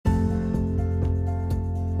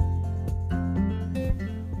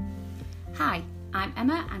I'm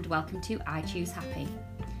Emma and welcome to I Choose Happy.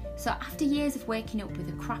 So after years of waking up with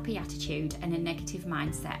a crappy attitude and a negative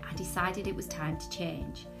mindset, I decided it was time to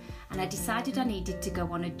change. And I decided I needed to go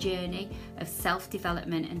on a journey of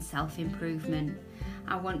self-development and self-improvement.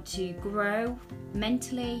 I want to grow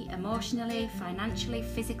mentally, emotionally, financially,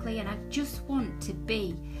 physically, and I just want to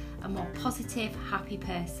be a more positive, happy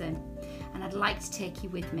person. And I'd like to take you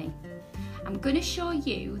with me. I'm going to show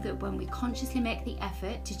you that when we consciously make the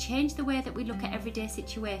effort to change the way that we look at everyday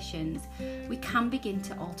situations, we can begin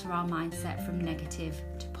to alter our mindset from negative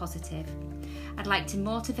to positive. I'd like to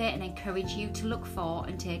motivate and encourage you to look for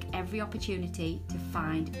and take every opportunity to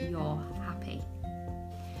find your happy.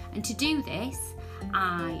 And to do this,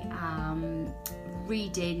 I am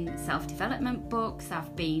reading self-development books,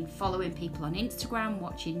 I've been following people on Instagram,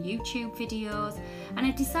 watching YouTube videos, and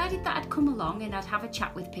I decided that I'd come along and I'd have a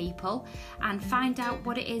chat with people and find out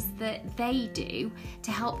what it is that they do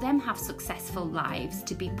to help them have successful lives,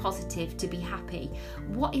 to be positive, to be happy.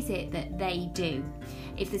 What is it that they do?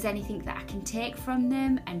 If there's anything that I can take from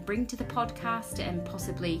them and bring to the podcast and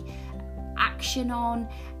possibly action on,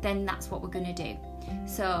 then that's what we're going to do.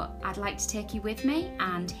 So I'd like to take you with me,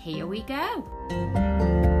 and here we go.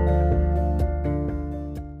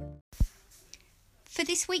 For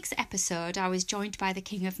this week's episode, I was joined by the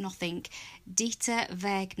King of Nothing, Dieter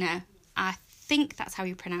Wegner. I think that's how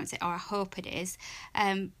you pronounce it, or I hope it is.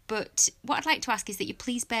 But what I'd like to ask is that you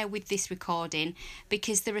please bear with this recording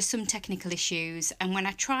because there are some technical issues, and when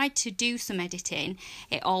I tried to do some editing,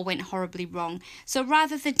 it all went horribly wrong. So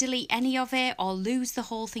rather than delete any of it or lose the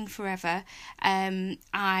whole thing forever,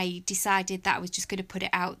 I decided that I was just going to put it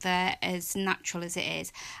out there as natural as it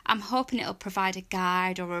is. I'm hoping it'll provide a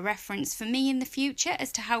guide or a reference for me in the future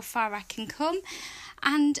as to how far I can come.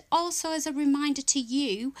 And also as a reminder to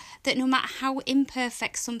you that no matter how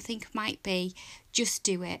imperfect something might be, just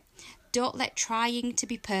do it. Don't let trying to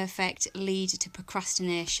be perfect lead to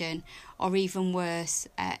procrastination, or even worse,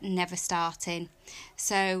 never starting.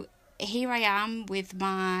 So here I am with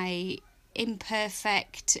my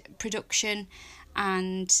imperfect production,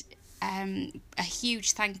 and a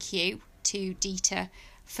huge thank you to Dieter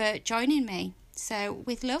for joining me. So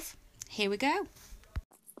with love, here we go.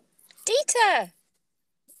 Dieter!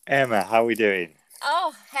 Emma, how are we doing?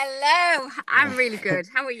 Oh, hello. I'm really good.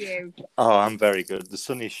 How are you? Oh, I'm very good. The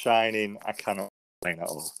sun is shining. I cannot complain at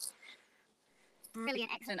all.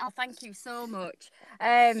 Brilliant, excellent. Oh, thank you so much.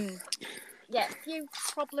 Yeah, a few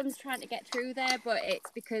problems trying to get through there, but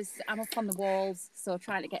it's because I'm up on the walls, so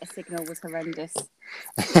trying to get a signal was horrendous.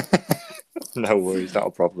 No worries, not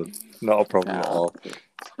a problem. Not a problem at all.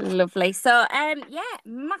 Lovely. So, yeah,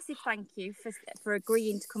 massive thank you for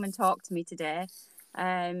agreeing to come and talk to me today.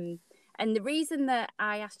 And the reason that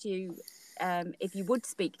I asked you if you would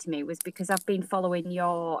speak to me was because I've been following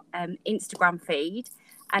your Instagram feed,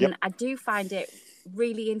 and Yep. I do find it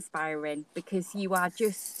really inspiring because you're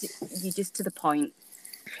just to the point.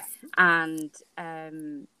 And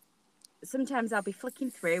sometimes I'll be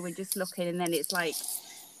flicking through and just looking, and then it's like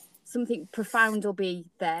something profound will be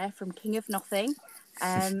there from King of Nothing,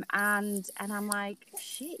 and I'm like,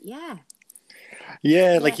 shit, yeah.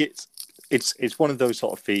 Yeah, like it's one of those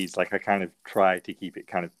sort of feeds. Like I kind of try to keep it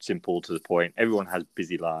kind of simple to the point. Everyone has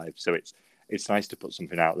busy lives, so it's nice to put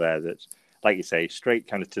something out there that's, like you say, straight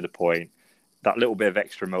kind of to the point. That little bit of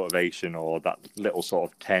extra motivation, or that little sort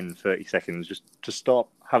of 10-30 seconds just to stop,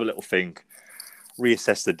 have a little think,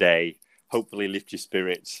 reassess the day, hopefully lift your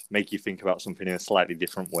spirits, make you think about something in a slightly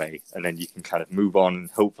different way, and then you can kind of move on,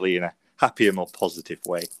 hopefully in a happier, more positive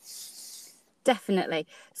way. Definitely.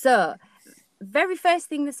 So very first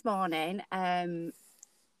thing this morning,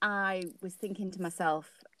 I was thinking to myself,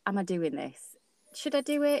 am I doing this? Should I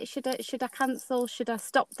do it? Should I cancel? Should I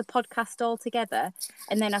stop the podcast altogether?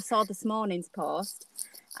 And then I saw this morning's post,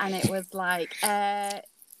 and it was like,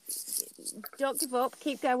 don't give up,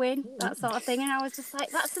 keep going, that sort of thing. And I was just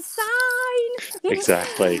like, that's a sign.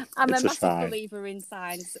 Exactly. I'm it's a massive sign. believer in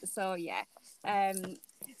signs. So yeah.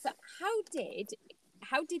 So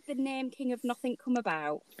how did the name King of Nothing come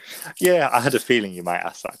about? Yeah, I had a feeling you might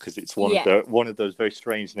ask that because it's one of those very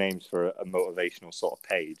strange names for a motivational sort of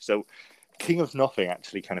page. So King of Nothing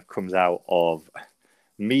actually kind of comes out of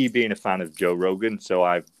me being a fan of Joe Rogan. So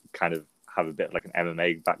I kind of have a bit of like an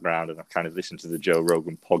MMA background, and I've kind of listened to the Joe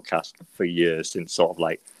Rogan podcast for years, since sort of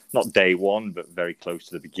like not day one, but very close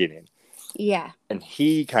to the beginning. Yeah. And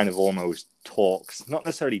he kind of almost talks, not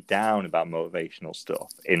necessarily down about motivational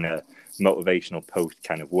stuff in a motivational post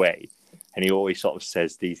kind of way. And he always sort of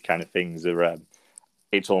says these kind of things are,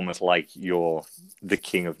 it's almost like you're the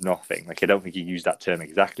king of nothing. Like, I don't think he used that term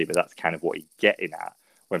exactly, but that's kind of what he's getting at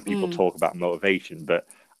when people talk about motivation. But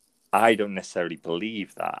I don't necessarily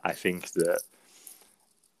believe that. I think that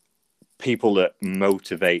people that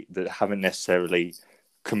motivate, that haven't necessarily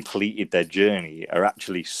completed their journey, are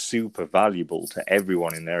actually super valuable to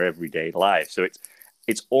everyone in their everyday life. So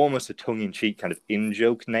it's almost a tongue-in-cheek kind of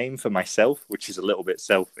in-joke name for myself, which is a little bit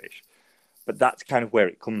selfish. But that's kind of where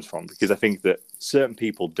it comes from, because I think that certain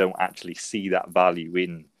people don't actually see that value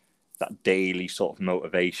in that daily sort of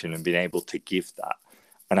motivation and being able to give that.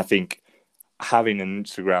 And I think having an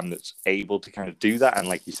Instagram that's able to kind of do that, and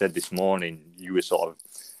like you said this morning, you were sort of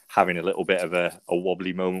having a little bit of a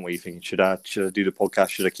wobbly moment where you think, should I do the podcast?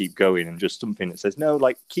 Should I keep going? And just something that says, no,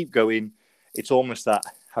 like, keep going. It's almost that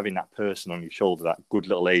having that person on your shoulder, that good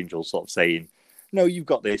little angel sort of saying, no, you've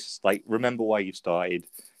got this. Like, remember why you started.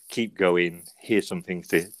 Keep going. Here's something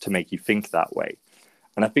to make you think that way.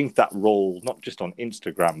 And I think that role, not just on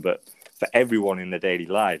Instagram, but for everyone in their daily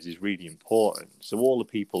lives, is really important. So all the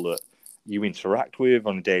people that you interact with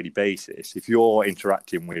on a daily basis, if you're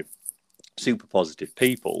interacting with super positive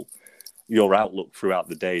people, your outlook throughout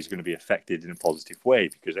the day is going to be affected in a positive way,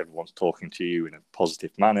 because everyone's talking to you in a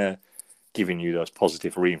positive manner, giving you those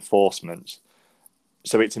positive reinforcements.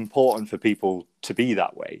 So it's important for people to be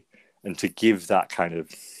that way and to give that kind of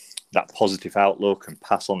that positive outlook and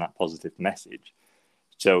pass on that positive message.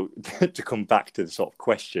 So to come back to the sort of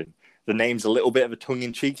question, the name's a little bit of a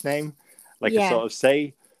tongue-in-cheek name, like I sort of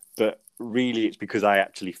say, but really it's because I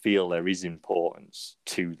actually feel there is importance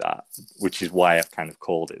to that, which is why I've kind of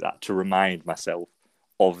called it that, to remind myself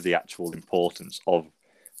of the actual importance of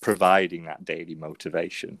providing that daily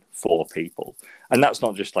motivation for people. And that's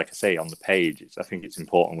not just, like I say, on the page. I think it's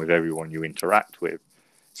important with everyone you interact with.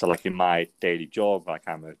 So like in my daily job, like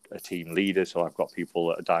I'm a team leader, so I've got people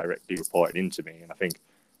that are directly reporting into me. And I think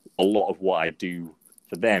a lot of what I do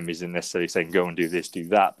for them isn't necessarily saying, go and do this, do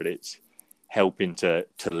that, but it's helping to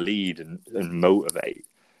lead and motivate.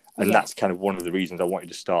 And that's kind of one of the reasons I wanted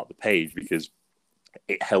to start the page, because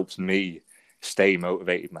it helps me stay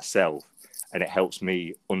motivated myself, and it helps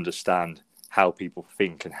me understand how people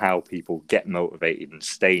think and how people get motivated and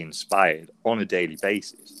stay inspired on a daily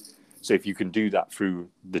basis. So if you can do that through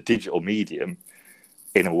the digital medium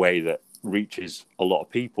in a way that reaches a lot of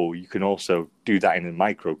people, you can also do that in a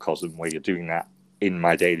microcosm where you're doing that in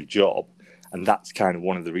my daily job. And that's kind of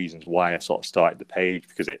one of the reasons why I sort of started the page,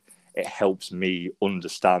 because it helps me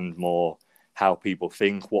understand more how people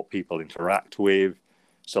think, what people interact with.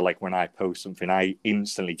 So like when I post something, I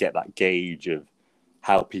instantly get that gauge of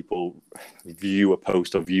how people view a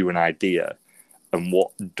post or view an idea, and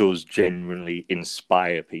what does genuinely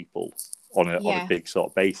inspire people on a big sort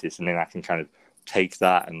of basis. And then I can kind of take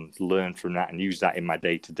that and learn from that and use that in my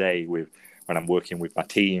day-to-day with when I'm working with my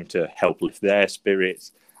team to help lift their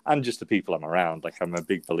spirits and just the people I'm around. Like, I'm a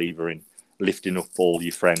big believer in lifting up all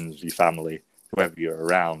your friends, your family, whoever you're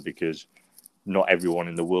around, because not everyone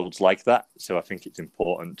in the world's like that. So I think it's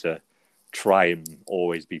important to try and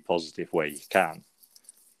always be positive where you can.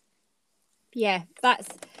 Yeah, that's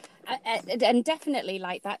and definitely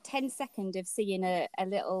like that 10-second of seeing a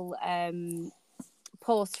little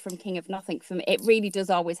post from King of Nothing, from it really does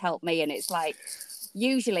always help me. And it's like,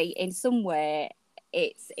 usually in some way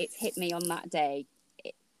it's hit me on that day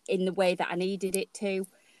in the way that I needed it to.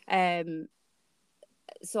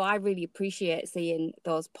 So I really appreciate seeing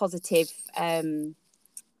those positive I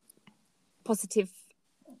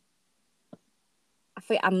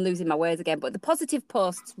think I'm losing my words again, but the positive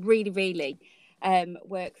posts really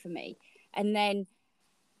work for me. And then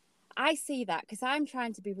I see that because I'm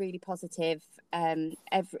trying to be really positive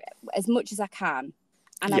as much as I can.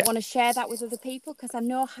 And I want to share that with other people, because I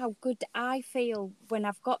know how good I feel when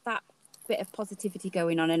I've got that bit of positivity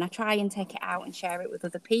going on, and I try and take it out and share it with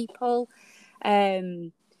other people.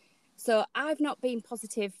 So I've not been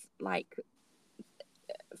positive like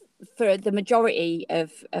for the majority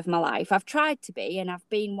of my life. I've tried to be, and I've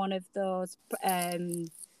been one of those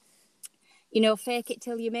fake it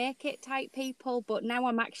till you make it type people. But now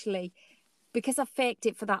I'm actually, because I've faked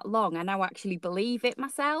it for that long, I now actually believe it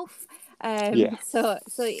myself. So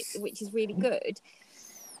which is really good.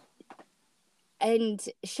 And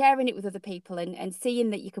sharing it with other people and seeing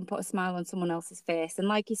that you can put a smile on someone else's face. And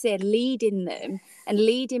like you said, leading them and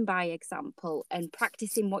leading by example and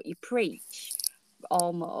practicing what you preach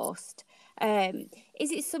almost.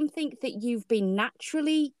 Is it something that you've been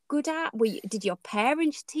naturally good at? Did your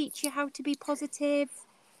parents teach you how to be positive?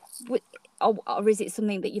 Or is it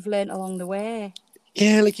something that you've learned along the way?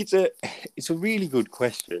 Yeah, like it's a really good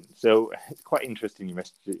question. So it's quite interesting you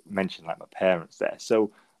mentioned like my parents there. So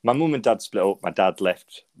my mum and dad split up. My dad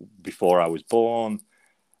left before I was born,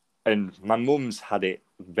 and my mum's had it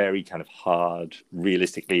very kind of hard.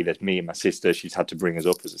 Realistically, there's me and my sister. She's had to bring us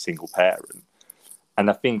up as a single parent. And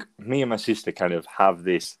I think me and my sister kind of have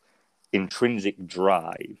this intrinsic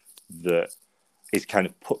drive that is kind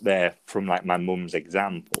of put there from like my mum's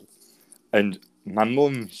example. And my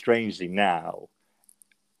mum, strangely now,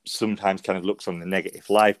 sometimes kind of looks on the negative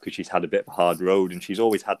life because she's had a bit of a hard road, and she's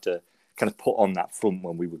always had to kind of put on that front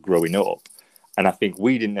when we were growing up. And I think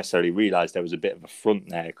we didn't necessarily realize there was a bit of a front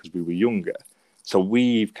there because we were younger. So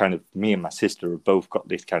we've kind of, me and my sister have both got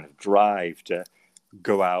this kind of drive to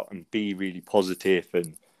go out and be really positive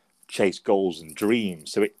and chase goals and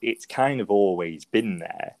dreams. So it's kind of always been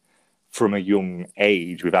there from a young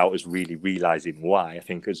age without us really realizing why. I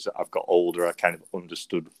think as I've got older, I kind of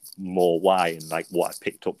understood more why and like what I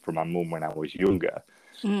picked up from my mum when I was younger.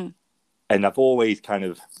 And I've always kind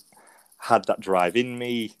of had that drive in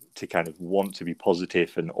me to kind of want to be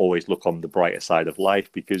positive and always look on the brighter side of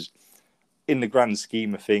life, because in the grand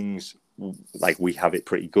scheme of things, like we have it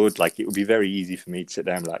pretty good. Like it would be very easy for me to sit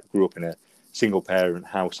down and like grew up in a single parent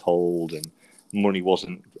household and money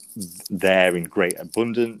wasn't there in great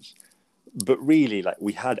abundance. But really, like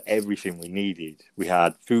we had everything we needed. We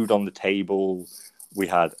had food on the table, we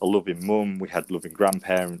had a loving mum, we had loving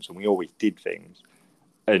grandparents, and we always did things.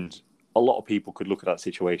 And a lot of people could look at that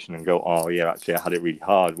situation and go, oh yeah, actually I had it really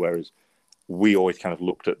hard. Whereas we always kind of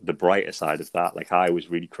looked at the brighter side of that. Like I was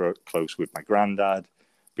really close with my granddad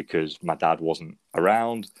because my dad wasn't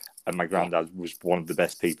around, and my granddad was one of the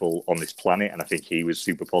best people on this planet. And I think he was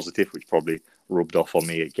super positive, which probably rubbed off on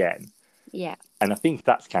me again. Yeah. And I think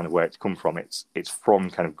that's kind of where it's come from. It's from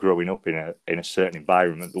kind of growing up in a certain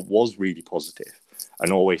environment that was really positive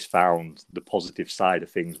and always found the positive side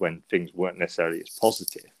of things when things weren't necessarily as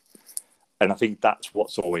positive. And I think that's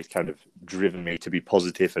what's always kind of driven me to be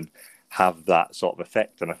positive and have that sort of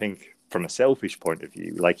effect. And I think from a selfish point of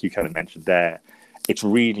view, like you kind of mentioned there, it's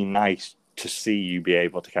really nice to see you be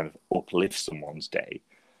able to kind of uplift someone's day.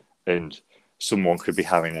 And someone could be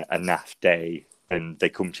having a naff day and they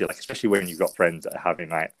come to you, like, especially when you've got friends that are having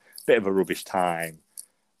like a bit of a rubbish time.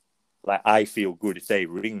 Like I feel good if they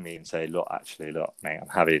ring me and say, look, mate, I'm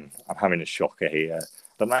having a shocker here.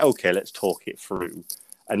 But I'm like, okay, let's talk it through.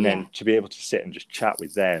 And then to be able to sit and just chat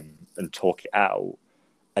with them and talk it out.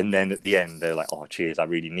 And then at the end, they're like, oh, cheers, I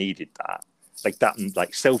really needed that. Like that,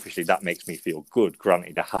 like selfishly, that makes me feel good.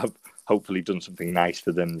 Granted, I have hopefully done something nice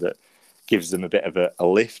for them that gives them a bit of a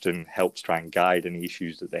lift and helps try and guide any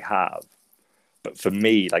issues that they have. But for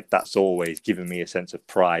me, like that's always given me a sense of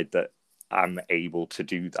pride that I'm able to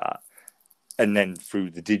do that. And then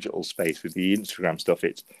through the digital space with the Instagram stuff,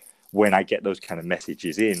 it's when I get those kind of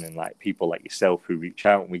messages in and like people like yourself who reach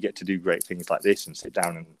out and we get to do great things like this and sit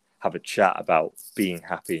down and have a chat about being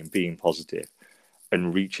happy and being positive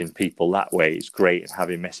and reaching people that way is great. And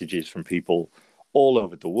having messages from people all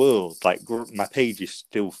over the world, like my page is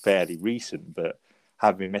still fairly recent, but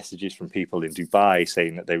having messages from people in Dubai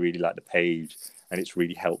saying that they really like the page and it's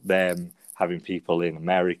really helped them. Having people in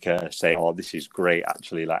America say, oh, this is great.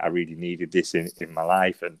 Actually, like I really needed this in my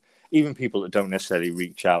life. And even people that don't necessarily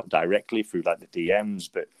reach out directly through like the DMs,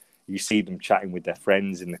 but you see them chatting with their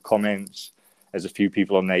friends in the comments. There's a few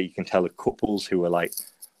people on there, you can tell, are couples who are like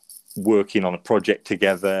working on a project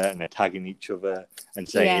together and they're tagging each other and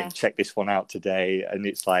saying, check this one out today. And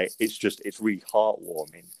it's like, it's really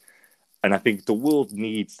heartwarming. And I think the world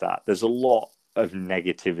needs that. There's a lot of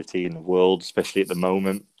negativity in the world, especially at the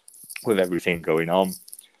moment with everything going on.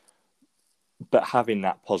 But having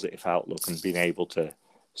that positive outlook and being able to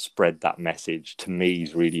spread that message to me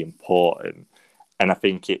is really important. And I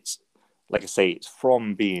think it's, like I say, it's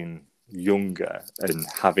from being younger and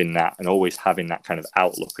having that and always having that kind of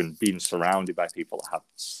outlook and being surrounded by people that have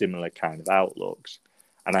similar kind of outlooks.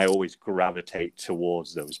 And I always gravitate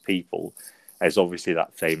towards those people. There's obviously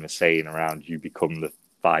that famous saying around, you become the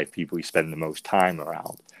 5 people you spend the most time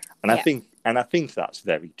around. And I think that's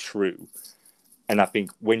very true. And I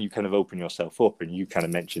think when you kind of open yourself up, and you kind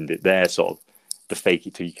of mentioned it there, sort of the fake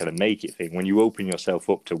it till you kind of make it thing, when you open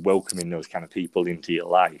yourself up to welcoming those kind of people into your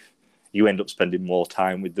life, you end up spending more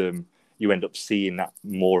time with them. You end up seeing that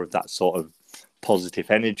more of that sort of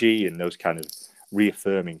positive energy and those kind of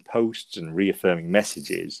reaffirming posts and reaffirming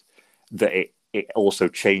messages, that it also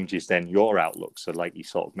changes then your outlook. So like you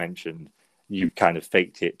sort of mentioned, you kind of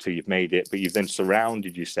faked it till you've made it, but you've then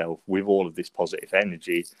surrounded yourself with all of this positive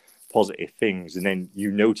energy, positive things, and then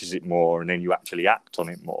you notice it more and then you actually act on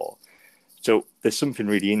it more. So there's something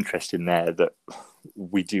really interesting there that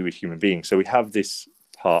we do as human beings. So we have this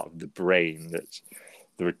part of the brain that's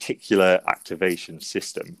the reticular activation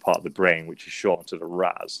system, part of the brain, which is shortened to the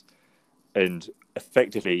RAS. And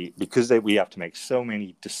effectively, because we have to make so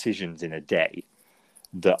many decisions in a day,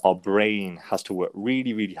 that our brain has to work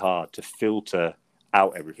really, really hard to filter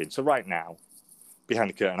out everything. So right now, behind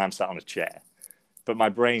the curtain, I'm sat on a chair, but my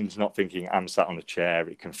brain's not thinking I'm sat on a chair.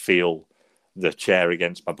 It can feel the chair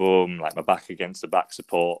against my bum, like my back against the back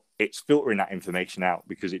support. It's filtering that information out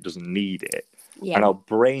because it doesn't need it. Yeah. And our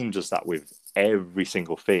brain does that with every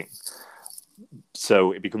single thing.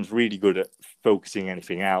 So it becomes really good at focusing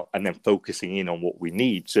anything out and then focusing in on what we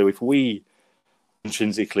need. So if we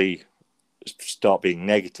intrinsically start being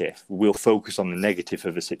negative, we'll focus on the negative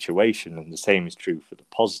of a situation, and the same is true for the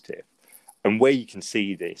positive. And where you can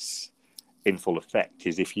see this in full effect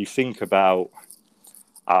is if you think about,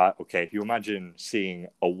 if you imagine seeing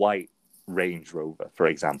a white Range Rover, for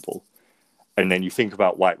example, and then you think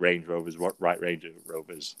about white Range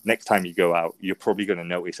Rovers, next time you go out, you're probably going to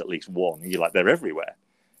notice at least one. And you're like, they're everywhere.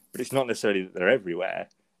 But it's not necessarily that they're everywhere.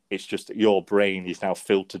 It's just that your brain is now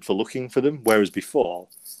filtered for looking for them, whereas before,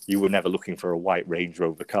 you were never looking for a white Range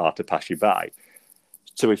Rover car to pass you by.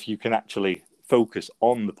 So if you can actually focus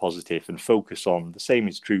on the positive and focus on, the same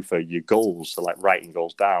is true for your goals, so like writing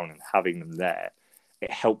goals down and having them there,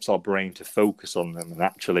 it helps our brain to focus on them and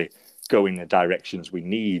actually go in the directions we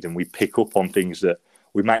need, and we pick up on things that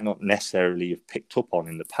we might not necessarily have picked up on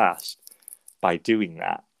in the past by doing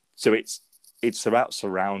that. So it's about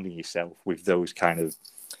surrounding yourself with those kind of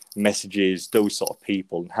messages, those sort of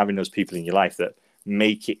people, and having those people in your life that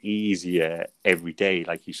make it easier every day,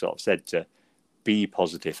 like you sort of said, to be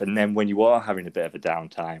positive. And then when you are having a bit of a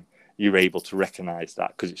downtime, you're able to recognize that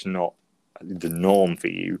because it's not the norm for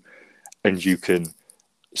you, and you can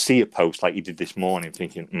see a post like you did this morning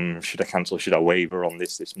thinking, should I cancel, should I waver on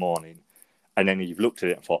this morning? And then you've looked at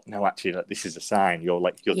it and thought, no, actually, like, this is a sign. You're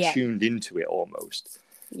tuned into it almost.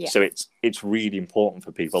 Yeah. So it's really important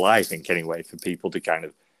for people, I think anyway, for people to kind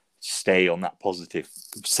of stay on that positive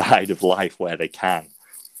side of life where they can.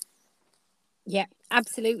 Yeah,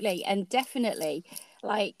 absolutely. And definitely,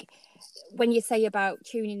 like, when you say about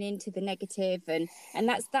tuning into the negative, and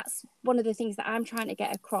that's one of the things that I'm trying to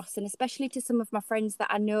get across, and especially to some of my friends that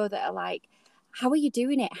I know that are like, how are you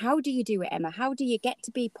doing it? How do you do it, Emma? How do you get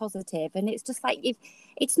to be positive? And it's just like, if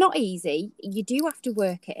it's not easy, you do have to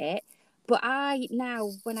work at it. But I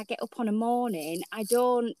now, when I get up on a morning, I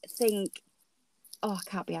don't think, oh, I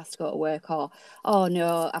can't be asked to go to work, or, oh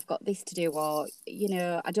no, I've got this to do, or,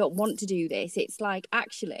 I don't want to do this. It's like,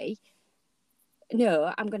 actually,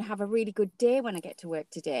 no, I'm going to have a really good day when I get to work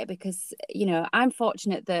today, because, I'm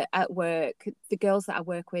fortunate that at work, the girls that I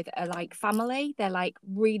work with are like family. They're like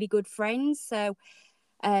really good friends. So,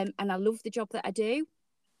 and I love the job that I do.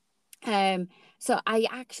 So I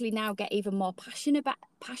actually now get even more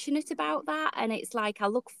passionate about that. And it's like, I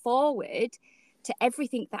look forward to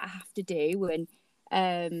everything that I have to do.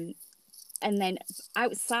 And then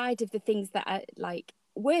outside of the things that I like,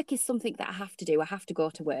 work is something that I have to do. I have to go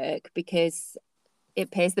to work because it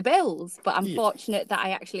pays the bills, but I'm fortunate that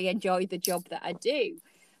I actually enjoy the job that I do.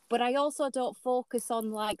 But I also don't focus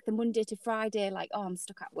on like the Monday to Friday, like, oh, I'm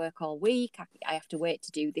stuck at work all week, I have to wait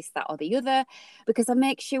to do this, that, or the other, because I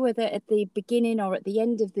make sure that at the beginning or at the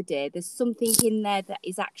end of the day, there's something in there that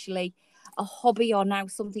is actually a hobby, or now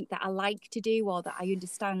something that I like to do, or that I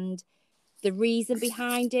understand the reason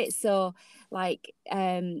behind it. So like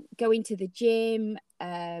going to the gym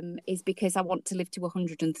is because I want to live to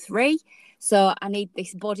 103. So I need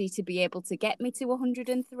this body to be able to get me to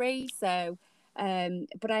 103. So,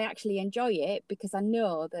 but I actually enjoy it because I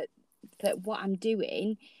know that what I'm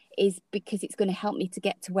doing is because it's going to help me to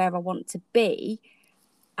get to where I want to be.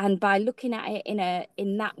 And by looking at it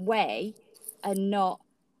in that way, and not,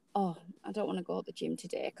 oh, I don't want to go to the gym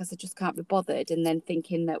today because I just can't be bothered. And then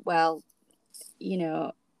thinking that, well,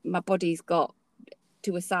 my body's got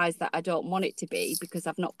to a size that I don't want it to be because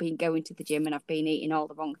I've not been going to the gym and I've been eating all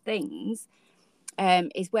the wrong things,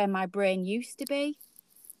 is where my brain used to be.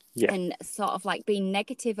 Yeah. And sort of like being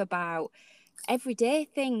negative about everyday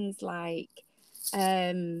things, like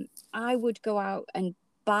I would go out and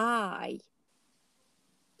buy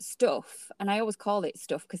stuff, and I always call it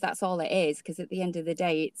stuff because that's all it is, because at the end of the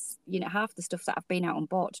day, it's, half the stuff that I've been out and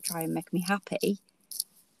bought to try and make me happy,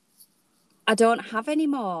 I don't have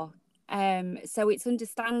anymore. So it's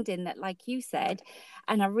understanding that, like you said,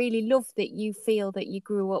 and I really love that you feel that you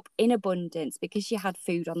grew up in abundance because you had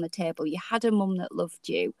food on the table, you had a mum that loved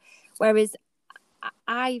you, whereas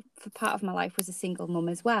I, for part of my life, was a single mum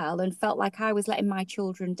as well, and felt like I was letting my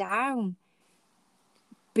children down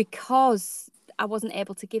because I wasn't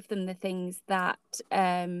able to give them the things that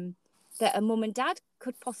that a mum and dad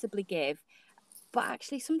could possibly give. But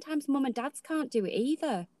actually, sometimes mum and dads can't do it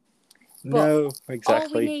either. No,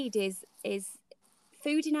 exactly. All we need is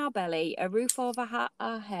food in our belly, a roof over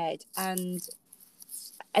our head, and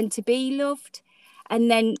and to be loved. And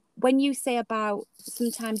then when you say about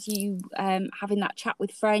sometimes you having that chat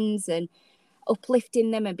with friends and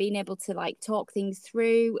uplifting them and being able to like talk things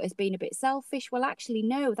through as being a bit selfish, well, actually,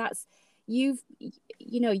 no, that's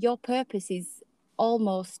your purpose is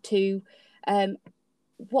almost to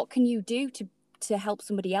what can you do to help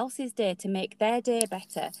somebody else's day, to make their day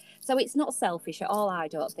better. So it's not selfish at all, I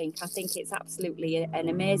don't think. I think it's absolutely an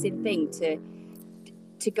amazing thing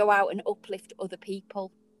to go out and uplift other people.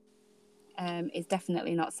 Is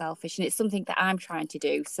definitely not selfish, and it's something that I'm trying to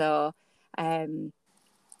do. So I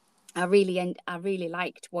really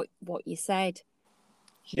liked what you said.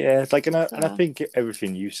 Yeah, it's like, and I think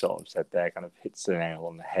everything you sort of said there kind of hits the nail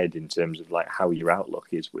on the head in terms of like how your outlook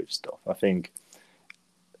is with stuff. I think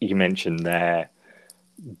you mentioned there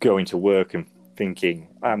going to work and thinking,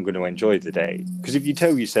 I'm going to enjoy the day. Because if you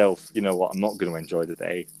tell yourself, you know what, I'm not going to enjoy the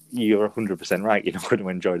day, you're 100% right. You're not going to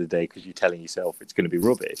enjoy the day because you're telling yourself it's going to be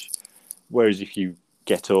rubbish. Whereas if you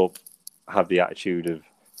get up, have the attitude of,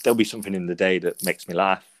 there'll be something in the day that makes me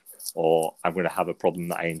laugh, or I'm going to have a problem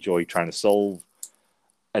that I enjoy trying to solve.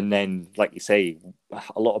 And then, like you say,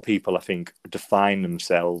 a lot of people, I think, define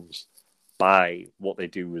themselves by what they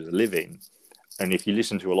do as a living. And if you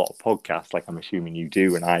listen to a lot of podcasts, like I'm assuming you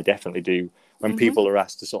do, and I definitely do, when people are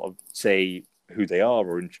asked to sort of say who they are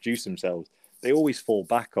or introduce themselves, they always fall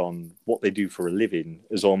back on what they do for a living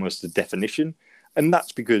as almost a definition. And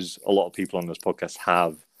that's because a lot of people on those podcasts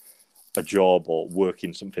have a job or work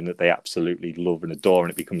in something that they absolutely love and adore,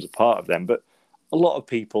 and it becomes a part of them. But a lot of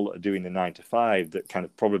people that are doing the 9 to 5 that kind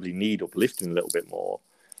of probably need uplifting a little bit more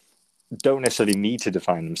don't necessarily need to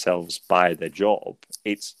define themselves by their job.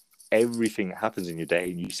 It's everything that happens in your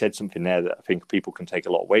day. And you said something there that I think people can take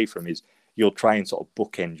a lot away from is you'll try and sort of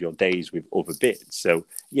bookend your days with other bits. So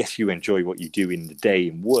yes, you enjoy what you do in the day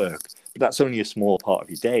in work, but that's only a small part of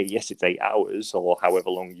your day. Yes, it's 8 hours or however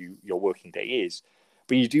long your working day is,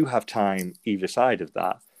 but you do have time either side of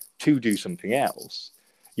that to do something else.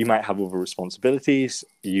 You might have other responsibilities,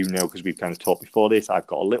 because we've kind of talked before this. I've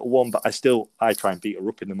got a little one, but I try and beat her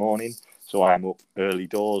up in the morning. So I'm up early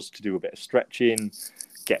doors to do a bit of stretching,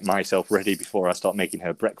 get myself ready before I start making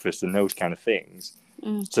her breakfast and those kind of things.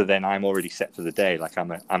 So then I'm already set for the day, like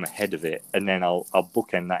I'm ahead of it. And then I'll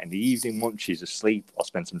bookend that in the evening. Once she's asleep, I'll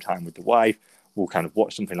spend some time with the wife. We'll kind of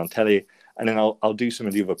watch something on telly. And then I'll do some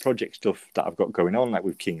of the other project stuff that I've got going on, like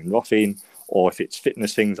with King and Roffin. Or if it's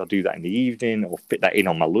fitness things, I'll do that in the evening or fit that in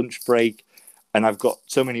on my lunch break. And I've got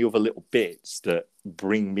so many other little bits that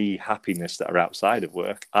bring me happiness that are outside of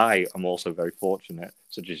work. I am also very fortunate,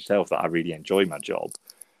 such as yourself, that I really enjoy my job.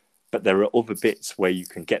 But there are other bits where you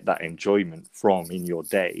can get that enjoyment from in your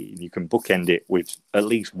day. And you can bookend it with at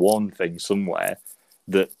least one thing somewhere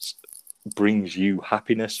that brings you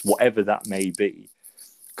happiness, whatever that may be.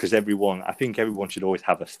 Because I think everyone should always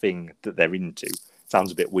have a thing that they're into.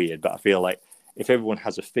 Sounds a bit weird, but I feel like if everyone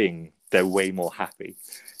has a thing, they're way more happy.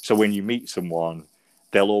 So when you meet someone,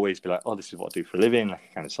 they'll always be like, oh, this is what I do for a living, like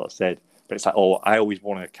I kind of sort of said. But it's like, oh, I always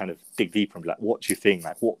want to kind of dig deeper and be like, what's your thing?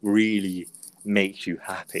 Like, what really makes you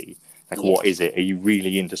happy? Like, what is it? Are you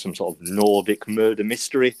really into some sort of Nordic murder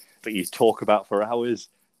mystery that you talk about for hours?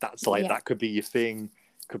 That's like, that could be your thing.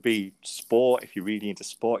 Could be sport, if you're really into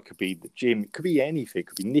sport. It could be the gym. It could be anything. It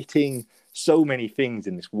could be knitting. So many things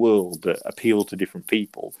in this world that appeal to different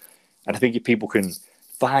people. And I think if people can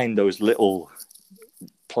find those little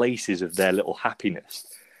places of their little happiness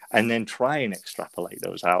and then try and extrapolate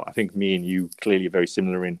those out, I think me and you clearly are very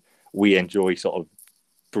similar in we enjoy sort of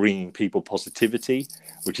bringing people positivity,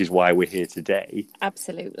 which is why we're here today.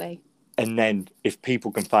 Absolutely. And then if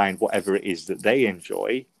people can find whatever it is that they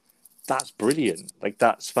enjoy, that's brilliant. Like,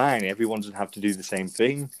 that's fine. Everyone doesn't have to do the same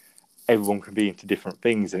thing. Everyone can be into different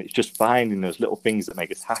things. And it's just finding those little things that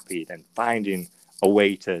make us happy, then finding a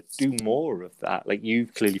way to do more of that. Like,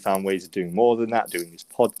 you've clearly found ways of doing more than that, doing this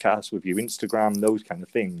podcast with your Instagram, those kind of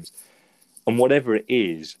things. And whatever it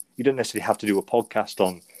is, you don't necessarily have to do a podcast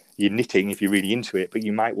on your knitting if you're really into it, but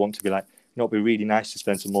you might want to be like, it'd be really nice to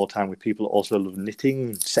spend some more time with people that also love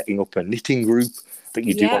knitting, setting up a knitting group that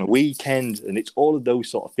you do on a weekend. And it's all of those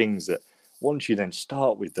sort of things that once you then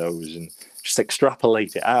start with those and just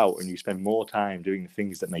extrapolate it out and you spend more time doing the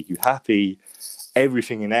things that make you happy,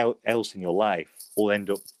 everything else in your life will end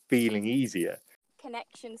up feeling easier.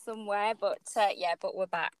 Connection somewhere, but we're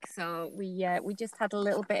back. So we just had a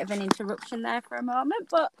little bit of an interruption there for a moment,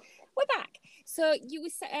 but we're back. So you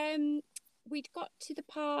were we'd got to the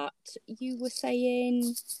part you were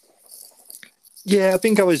saying. Yeah, I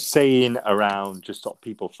think I was saying around just sort of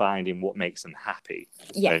people finding what makes them happy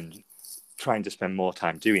and trying to spend more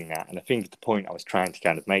time doing that. And I think the point I was trying to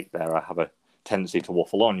kind of make there, I have a tendency to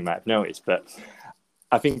waffle on, you might have noticed, but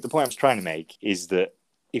I think the point I was trying to make is that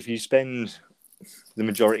if you spend the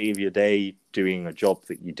majority of your day doing a job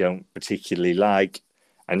that you don't particularly like,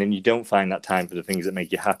 and then you don't find that time for the things that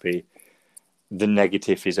make you happy, the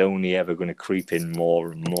negative is only ever going to creep in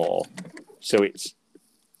more and more. So it's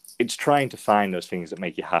trying to find those things that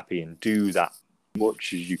make you happy and do that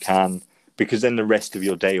much as you can, because then the rest of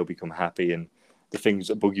your day will become happy, and the things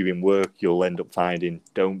that bug you in work, you'll end up finding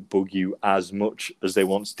don't bug you as much as they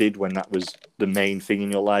once did when that was the main thing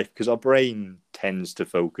in your life, because our brain tends to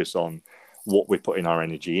focus on what we're putting our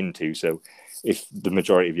energy into. So if the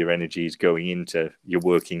majority of your energy is going into your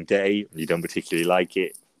working day and you don't particularly like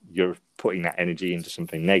it, you're putting that energy into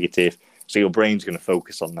something negative. So your brain's going to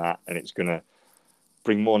focus on that, and it's going to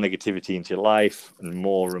bring more negativity into your life, and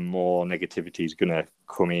more negativity is going to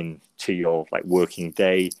come in to your like working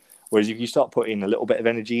day. Whereas if you start putting a little bit of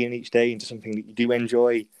energy in each day into something that you do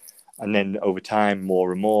enjoy, and then over time,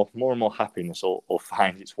 more and more happiness will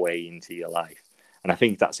find its way into your life. And I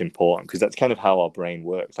think that's important, because that's kind of how our brain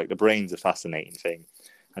works. Like, the brain's a fascinating thing,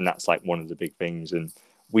 and that's like one of the big things. And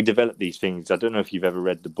we develop these things. I don't know if you've ever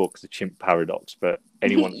read the book, The Chimp Paradox, but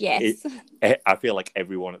anyone, yes, I feel like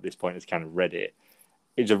everyone at this point has kind of read it.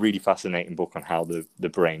 It's a really fascinating book on how the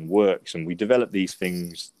brain works. And we develop these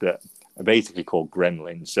things that are basically called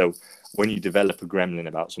gremlins. So when you develop a gremlin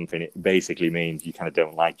about something, it basically means you kind of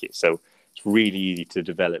don't like it. So it's really easy to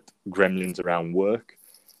develop gremlins around work,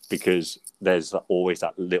 because there's always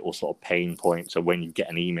that little sort of pain point. So when you get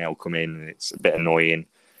an email come in and it's a bit annoying,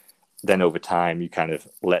 then over time you kind of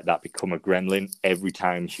let that become a gremlin. Every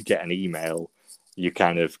time you get an email, you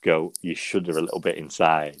kind of go, you shudder a little bit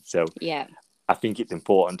inside. So yeah, I think it's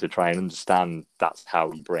important to try and understand that's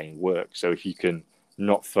how your brain works. So if you can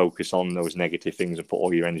not focus on those negative things and put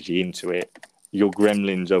all your energy into it, your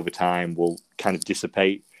gremlins over time will kind of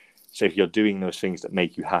dissipate. So if you're doing those things that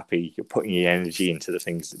make you happy, you're putting your energy into the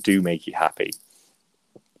things that do make you happy,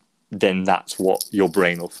 then that's what your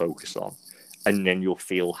brain will focus on. And then you'll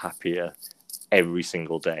feel happier every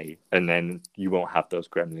single day. And then you won't have those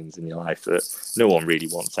gremlins in your life that no one really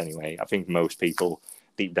wants anyway. I think most people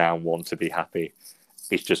deep down want to be happy.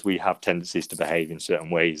 It's just we have tendencies to behave in certain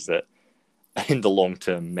ways that in the long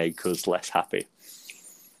term make us less happy.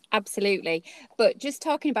 Absolutely. But just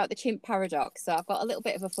talking about the chimp paradox, so I've got a little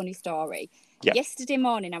bit of a funny story. Yeah. Yesterday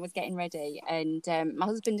morning I was getting ready, and my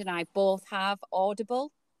husband and I both have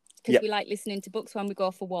Audible, because we like listening to books when we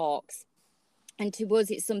go for walks. And to us,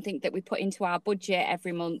 it's something that we put into our budget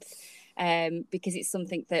every month, because it's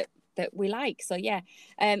something that we like. So yeah.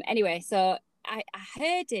 Anyway, so I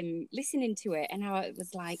heard him listening to it, and I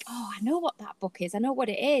was like, oh, I know what that book is. I know what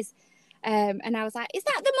it is. And I was like, is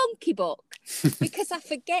that the monkey book? Because I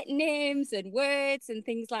forget names and words and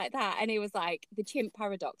things like that. And he was like, The Chimp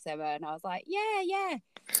Paradox, Emma. And I was like, yeah.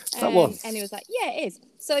 That one. And he was like, yeah, it is.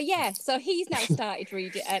 So yeah, so he's now started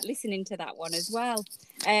listening to that one as well.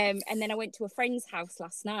 And then I went to a friend's house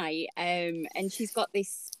last night, and she's got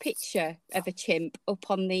this picture of a chimp up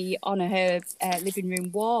on her living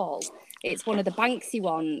room wall. It's one of the Banksy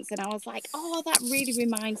ones, and I was like, oh, that really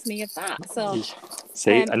reminds me of that. So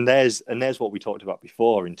see, and there's what we talked about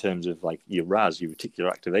before in terms of like your RAS, your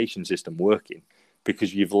reticular activation system working,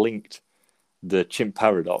 because you've linked the chimp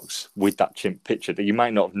paradox with that chimp picture that you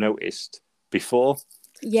might not have noticed before.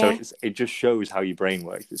 Yeah. So it just shows how your brain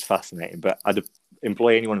works. It's fascinating. But I'd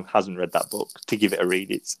employ anyone who hasn't read that book to give it a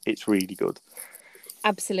read. It's really good.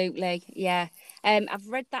 Absolutely, yeah. I've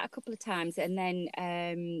read that a couple of times, and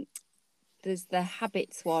then there's the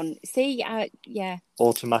habits one. See, yeah.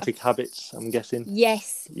 Automatic Habits, I'm guessing.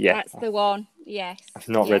 Yes, yeah, that's the one. Yes. I've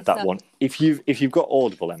not read that one. If you've got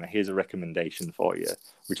Audible, Emma, here's a recommendation for you,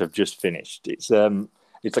 which I've just finished. It's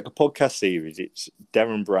like a podcast series. It's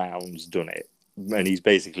Darren Brown's done it, and he's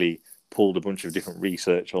basically pulled a bunch of different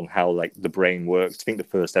research on how like the brain works. I think the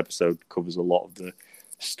first episode covers a lot of the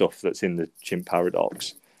stuff that's in the chimp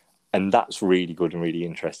paradox, and that's really good and really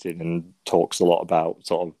interesting, and talks a lot about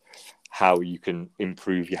sort of how you can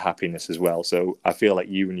improve your happiness as well. So I feel like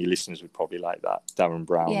you and your listeners would probably like that. Darren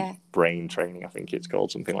Brown Brain Training, I think it's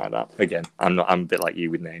called, something like that. Again, I'm a bit like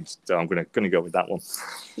you with names, so I'm gonna go with that one.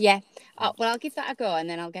 Yeah. Well, I'll give that a go, and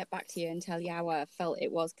then I'll get back to you and tell you how I felt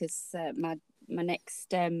it was, because my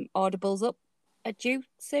next Audible's up due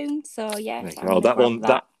soon. So yeah. Well,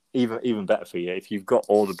 that even better for you. If you've got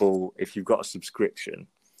Audible, if you've got a subscription,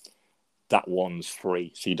 that one's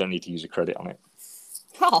free, so you don't need to use a credit on it.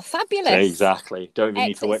 Oh, fabulous! Exactly. Don't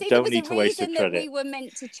need to waste your credit. We were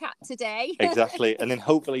meant to chat today. Exactly, and then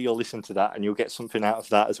hopefully you'll listen to that, and you'll get something out of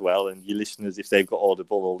that as well. And your listeners, if they've got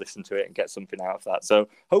Audible, will listen to it and get something out of that. So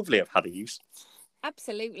hopefully, I've had a use.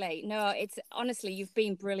 Absolutely. No, it's honestly, you've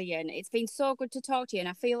been brilliant. It's been so good to talk to you. And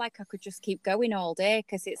I feel like I could just keep going all day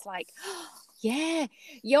because it's like, yeah,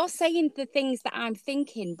 you're saying the things that I'm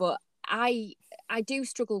thinking, but I I do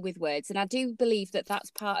struggle with words, and I do believe that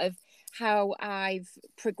that's part of how I've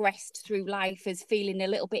progressed through life, as feeling a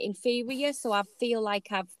little bit inferior. So I feel like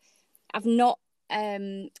I've not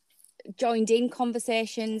um joined in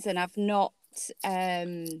conversations, and I've not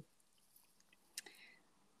um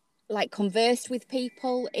like conversed with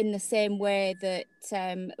people in the same way that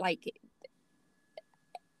like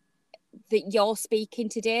that you're speaking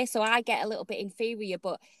today. So I get a little bit inferior,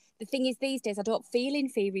 but the thing is, these days I don't feel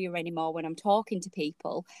inferior anymore when I'm talking to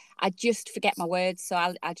people. I just forget my words, so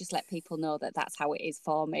I just let people know that that's how it is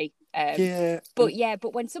for me. Yeah.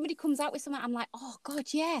 But when somebody comes out with something, I'm like, oh God,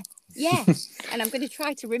 yeah, yeah, and I'm going to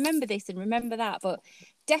try to remember this and remember that. But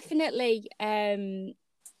definitely, a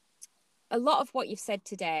lot of what you've said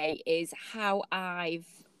today is how I've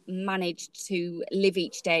managed to live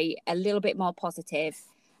each day a little bit more positive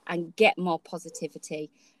and get more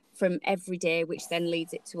positivity from every day, which then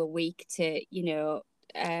leads it to a week to,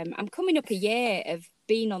 I'm coming up a year of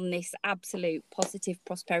being on this absolute positive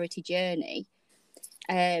prosperity journey.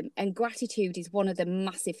 And gratitude is one of the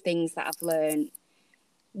massive things that I've learned.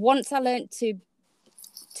 Once I learned to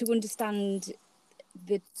understand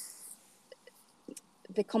the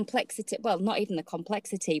complexity, well, not even the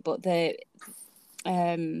complexity, but the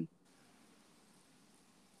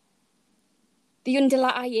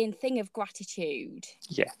underlying thing of gratitude.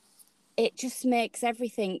 Yeah. It just makes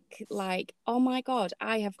everything like, oh my God,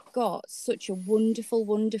 I have got such a wonderful,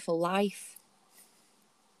 wonderful life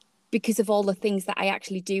because of all the things that I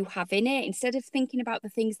actually do have in it. Instead of thinking about the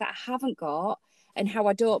things that I haven't got and how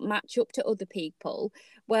I don't match up to other people,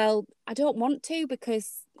 well, I don't want to,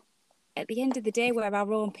 because at the end of the day, we're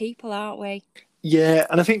our own people, aren't we? Yeah,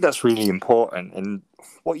 and I think that's really important. And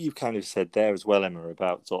what you kind of said there as well, Emma,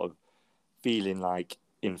 about sort of feeling like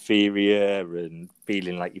inferior and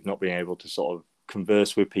feeling like you've not been able to sort of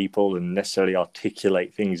converse with people and necessarily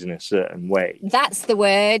articulate things in a certain way. That's the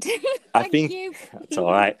word. I Thank think you. that's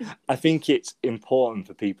all right. I think it's important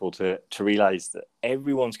for people to realize that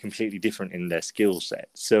everyone's completely different in their skill set.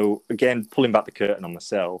 So again, pulling back the curtain on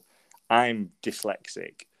myself, I'm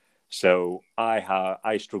dyslexic. So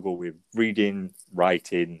I struggle with reading,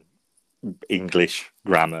 writing, English,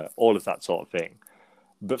 grammar, all of that sort of thing.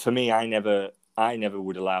 But for me, I never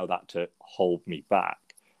would allow that to hold me back.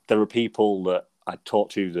 There are people that I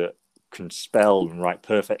talk to that can spell and write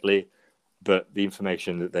perfectly, but the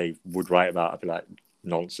information that they would write about, I'd be like,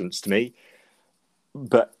 nonsense to me.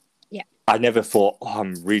 But yeah, I never thought, oh,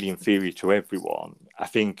 I'm really inferior to everyone. I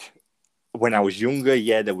think when I was younger,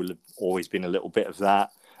 yeah, there would have always been a little bit of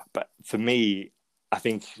that. But for me, I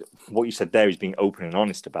think what you said there is being open and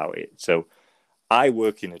honest about it. So I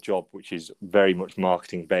work in a job which is very much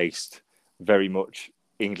marketing based, very much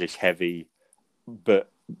English heavy,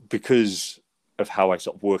 but because of how I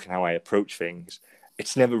sort of work and how I approach things,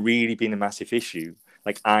 it's never really been a massive issue.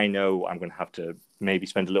 Like, I know I'm going to have to maybe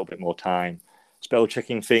spend a little bit more time spell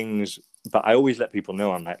checking things, but I always let people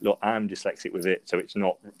know, I'm like, look, I'm dyslexic with it, so it's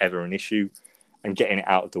not ever an issue. And getting it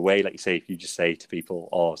out of the way, like you say, if you just say to people,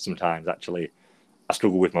 oh, sometimes actually I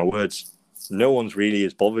struggle with my words, no one's really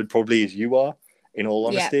as bothered probably as you are. In all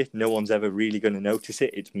honesty, yeah. No one's ever really going to notice it.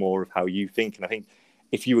 It's more of how you think. And I think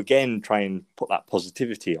if you again try and put that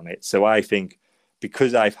positivity on it, so I think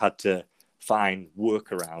because I've had to find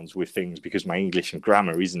workarounds with things because my English and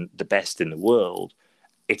grammar isn't the best in the world,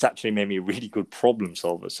 it's actually made me a really good problem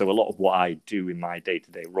solver. So a lot of what I do in my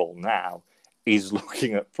day-to-day role now is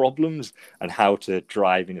looking at problems and how to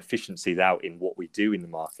drive inefficiencies out in what we do in the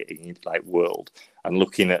marketing like world, and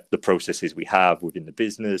looking at the processes we have within the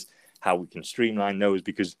business, how we can streamline those,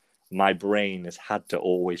 because my brain has had to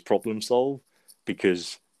always problem solve,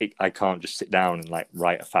 because I can't just sit down and like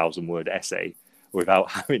write 1,000-word essay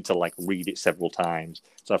without having to like read it several times.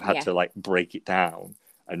 So I've had to like break it down.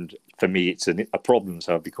 And for me, it's a problem.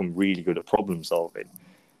 So I've become really good at problem solving.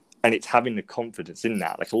 And it's having the confidence in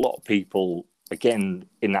that. Like, a lot of people, again,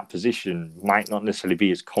 in that position might not necessarily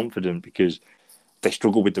be as confident because they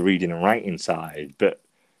struggle with the reading and writing side. But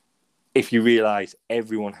if you realize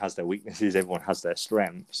everyone has their weaknesses, everyone has their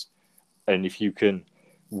strengths, and if you can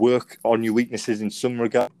work on your weaknesses in some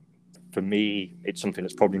regard, for me, it's something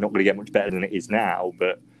that's probably not going to get much better than it is now,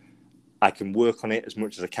 but I can work on it as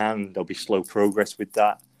much as I can. There'll be slow progress with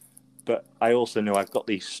that. But I also know I've got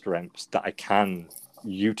these strengths that I can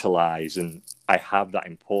utilize, and I have that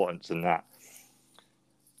importance and that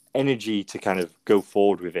energy to kind of go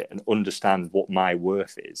forward with it and understand what my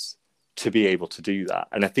worth is. to be able to do that.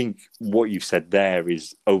 And I think what you've said there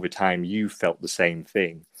is over time you felt the same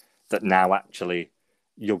thing, that now actually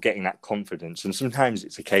you're getting that confidence. And sometimes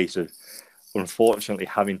it's a case of, unfortunately,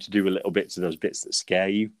 having to do a little bit to those bits that scare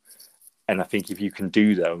you. And I think if you can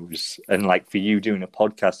do those, and like for you doing a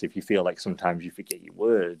podcast, if you feel like sometimes you forget your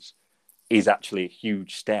words, is actually a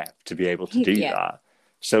huge step to be able to do that.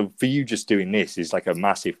 So for you, just doing this is like a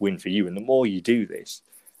massive win for you. And the more you do this,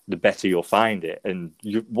 the better you'll find it. And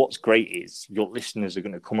what's great is your listeners are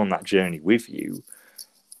going to come on that journey with you.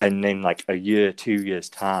 And then like a year, 2 years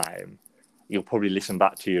time, you'll probably listen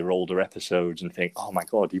back to your older episodes and think, oh my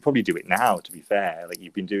God, you probably do it now, to be fair. Like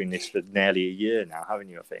you've been doing this for nearly a year now, haven't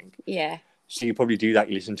you, I think? Yeah. So you probably do that.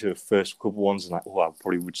 You listen to the first couple ones and like, oh, I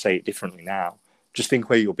probably would say it differently now. Just think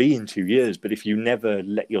where you'll be in 2 years. But if you never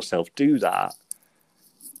let yourself do that,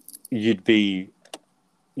 you'd be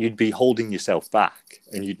holding yourself back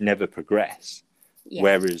and you'd never progress. Yeah.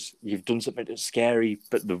 Whereas you've done something that's scary,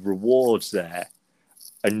 but the rewards there.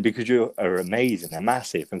 And because you are amazing, they're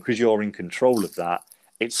massive. And because you're in control of that,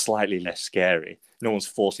 it's slightly less scary. No one's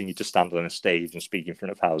forcing you to stand on a stage and speak in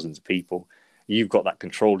front of thousands of people. You've got that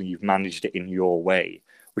control and you've managed it in your way,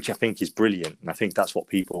 which I think is brilliant. And I think that's what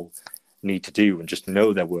people need to do, and just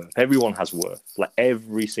know their worth. Everyone has worth. Like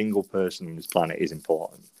every single person on this planet is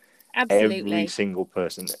important. Absolutely. Every single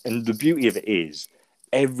person. And the beauty of it is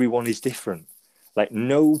everyone is different. Like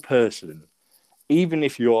no person, even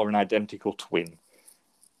if you're an identical twin,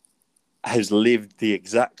 has lived the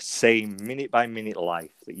exact same minute by minute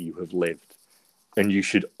life that you have lived. And you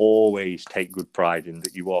should always take good pride in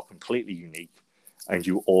that you are completely unique and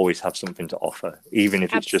you always have something to offer, even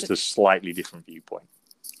if it's just a slightly different viewpoint.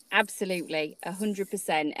 Absolutely,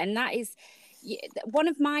 100%. And that is one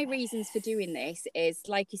of my reasons for doing this is,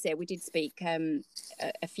 like you said, we did speak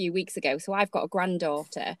a few weeks ago. So I've got a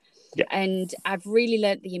granddaughter, and I've really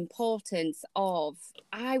learnt the importance of,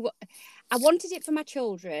 I wanted it for my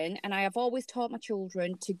children, and I have always taught my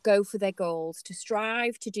children to go for their goals, to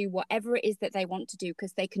strive to do whatever it is that they want to do,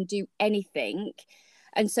 because they can do anything.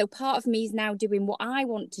 And so part of me is now doing what I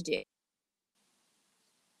want to do.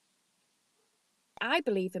 I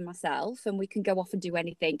believe in myself and we can go off and do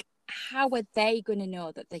anything. How are they going to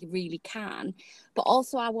know that they really can? But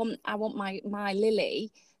also I want my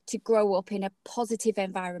Lily to grow up in a positive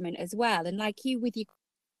environment as well. And like you with your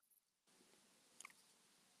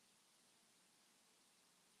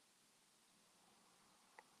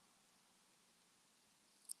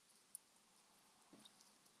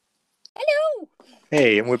Hello.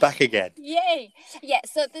 Hey, and we're back again. Yay. Yeah,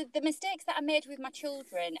 so the mistakes that I made with my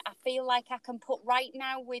children, I feel like I can put right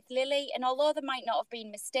now with Lily. And although there might not have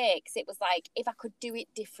been mistakes, it was like, if I could do it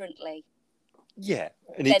differently. Yeah,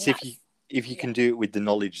 and it's if you can do it with the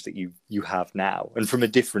knowledge that you have now, and from a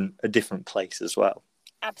different place as well.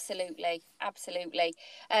 Absolutely.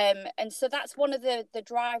 And so that's one of the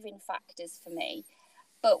driving factors for me.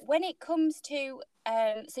 But when it comes to,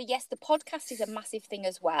 so yes, the podcast is a massive thing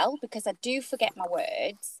as well, because I do forget my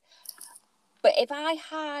words. But if I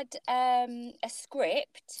had a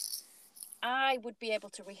script, I would be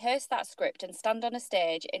able to rehearse that script and stand on a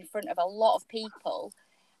stage in front of a lot of people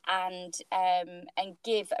and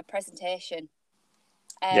give a presentation.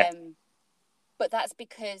 But that's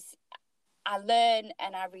because I learn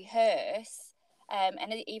and I rehearse.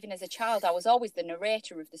 And even as a child, I was always the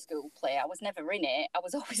narrator of the school play. I was never in it. I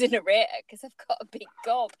was always a narrator because I've got a big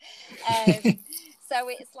gob. So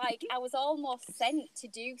it's like I was almost sent to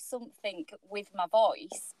do something with my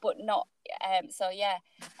voice, but not. So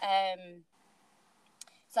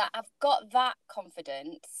I've got that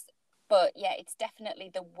confidence. But yeah, it's definitely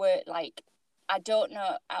the word. Like, I don't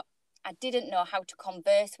know. I didn't know how to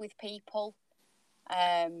converse with people.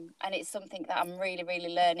 And it's something that I'm really,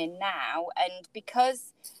 really learning now.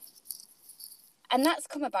 And that's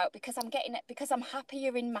come about because I'm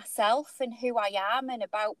happier in myself and who I am, and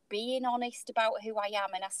about being honest about who I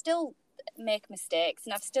am. And I still make mistakes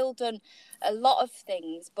and I've still done a lot of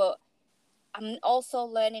things, but I'm also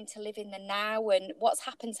learning to live in the now, and what's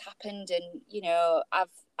happened. And, you know,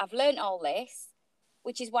 I've learned all this,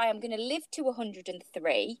 which is why I'm going to live to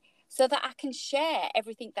 103 so that I can share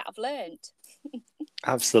everything that I've learned.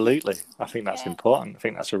 Absolutely. I think that's important. I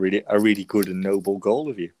think that's a really good and noble goal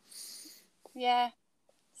of you. Yeah.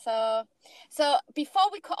 So before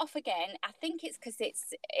we cut off again, I think it's because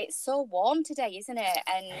it's so warm today, isn't it?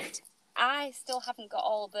 And I still haven't got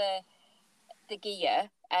all the gear.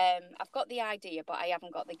 I've got the idea, but I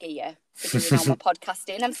haven't got the gear for doing all my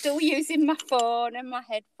podcasting. I'm still using my phone and my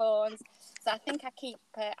headphones, so I think I keep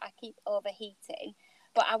overheating.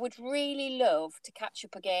 But I would really love to catch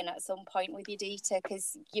up again at some point with you, Dieter,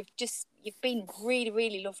 because you've been really,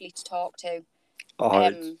 really lovely to talk to.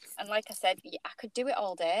 And like I said, I could do it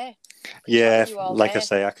all day. Yeah, like I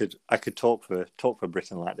say, I could talk for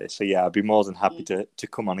Britain like this. So yeah, I'd be more than happy to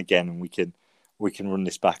come on again, and we can run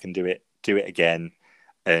this back and do it again,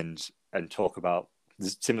 and talk about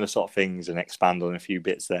similar sort of things and expand on a few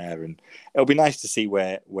bits there. And it'll be nice to see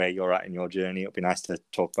where you're at in your journey. It'll be nice to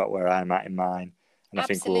talk about where I'm at in mine, and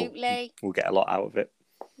Absolutely. I think we'll get a lot out of it.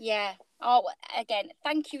 Yeah. Oh, again,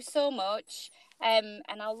 thank you so much. And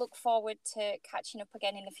I'll look forward to catching up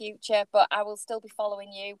again in the future, but I will still be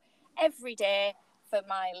following you every day for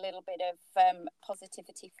my little bit of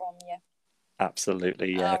positivity from you.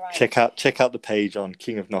 Absolutely, yeah. Right. Check out the page on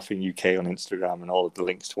King of Nothing UK on Instagram, and all of the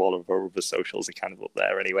links to all of our other socials are kind of up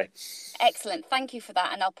there anyway. Excellent, thank you for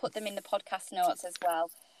that, and I'll put them in the podcast notes as well.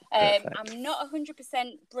 I'm not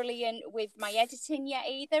 100% brilliant with my editing yet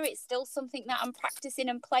either. It's still something that I'm practicing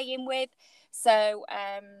and playing with. So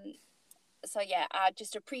yeah, I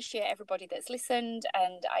just appreciate everybody that's listened,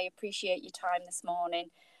 and I appreciate your time this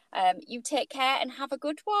morning. You take care and have a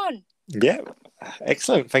good one. Yeah,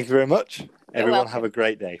 excellent. Thank you very much. Everyone have a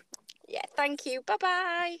great day. Yeah, thank you.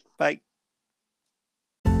 Bye-bye. Bye.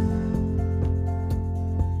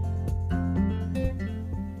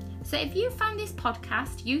 So if you found this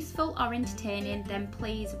podcast useful or entertaining, then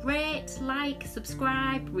please rate, like,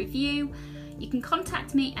 subscribe, review. You can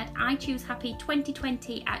contact me at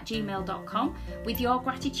ichoosehappy2020@gmail.com with your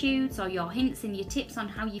gratitudes or your hints and your tips on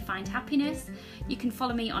how you find happiness. You can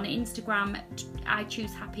follow me on Instagram at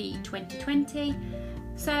ichoosehappy2020.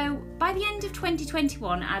 So by the end of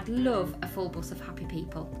 2021, I'd love a full bus of happy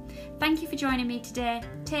people. Thank you for joining me today.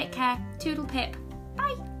 Take care. Toodle pip.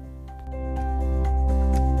 Bye.